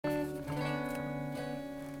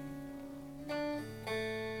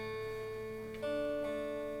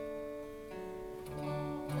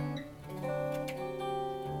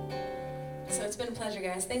been a pleasure,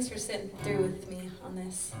 guys. Thanks for sitting through with me on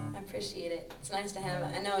this. I appreciate it. It's nice to have.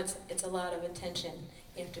 I know it's a lot of attention.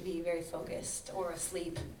 You have to be very focused or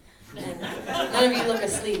asleep. And none of you look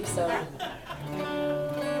asleep, so.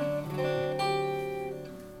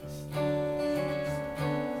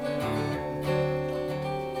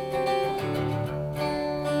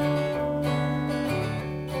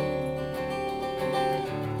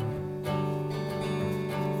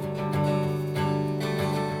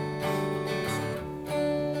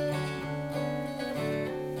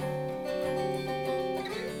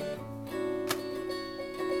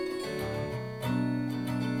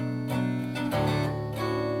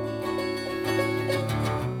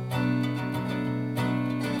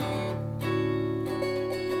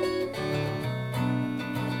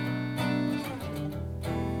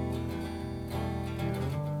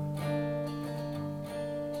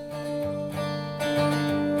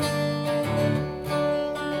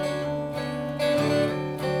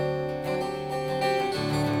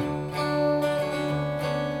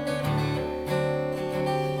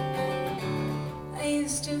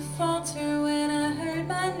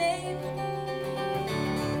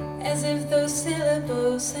 As if those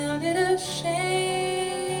syllables sounded of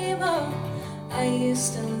shame. Oh, I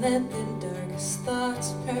used to let the darkest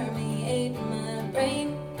thoughts permeate my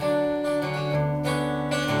brain.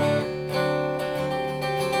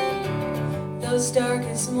 Those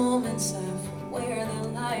darkest moments of where the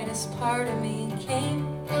lightest part of me came.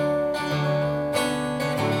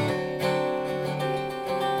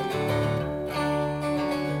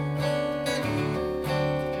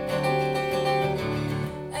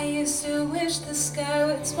 The sky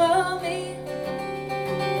would swallow me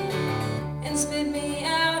and spit me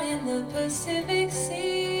out in the Pacific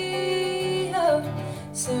Sea. Oh,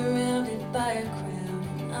 surrounded by a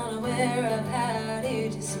crowd, unaware of how to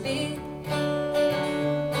just be.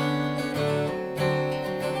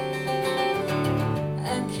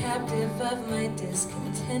 A captive of my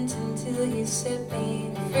discontent until you set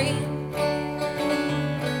me free.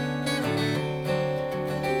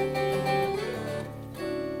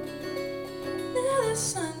 The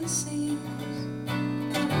sun seems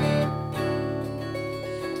to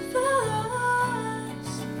follow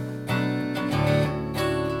us.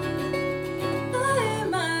 By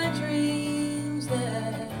my dreams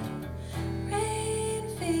that rain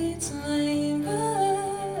feeds my rust.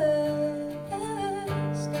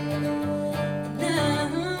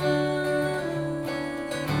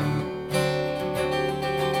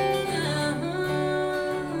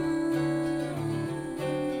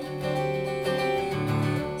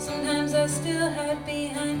 I still hide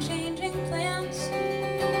behind changing plans.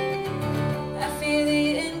 I fear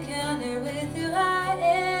the encounter with who I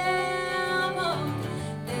am. Oh,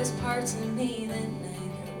 there's parts of me that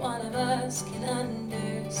neither one of us can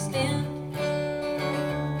understand.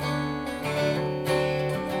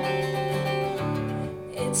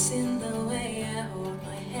 It's in the way I hold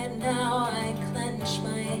my head now. I clench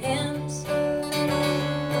my hands.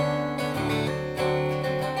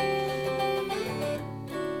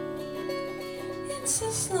 It's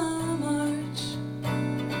a slow march.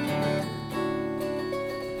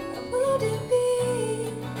 Would it be?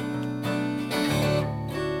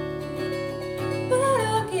 But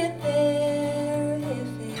I'll get there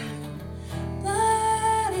if it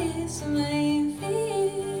bloodies my feet.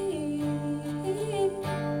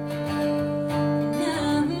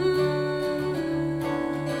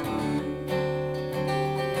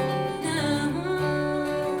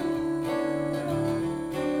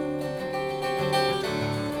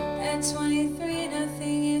 At 23,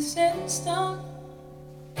 nothing is set in stone.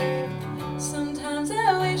 Sometimes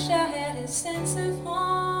I wish I had a sense of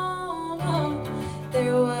home. Oh,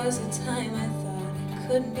 there was a time I thought I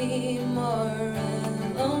couldn't be more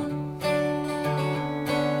alone.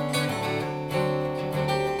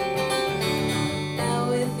 Now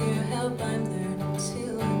with your help I'm learning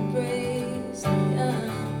to embrace the unknown.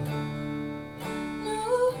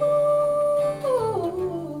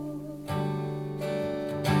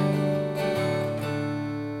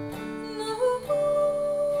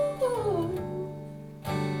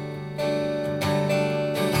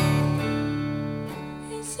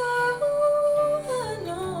 It's all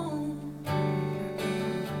unknown.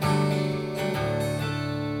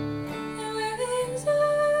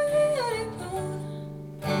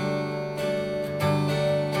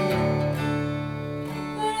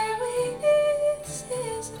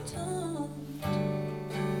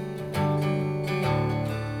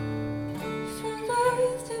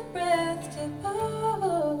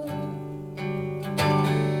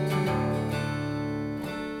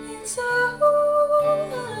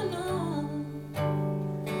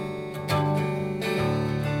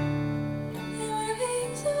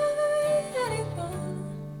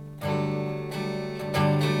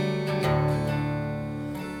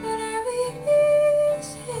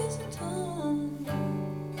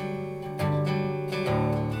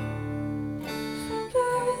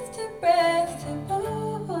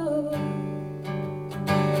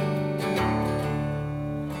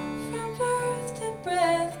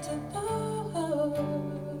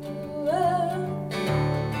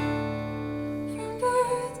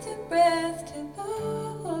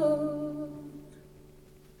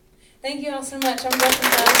 Thank you all so much. I'm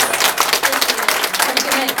Gretchen Pleuss. Appreciate it. Have a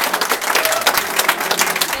good night.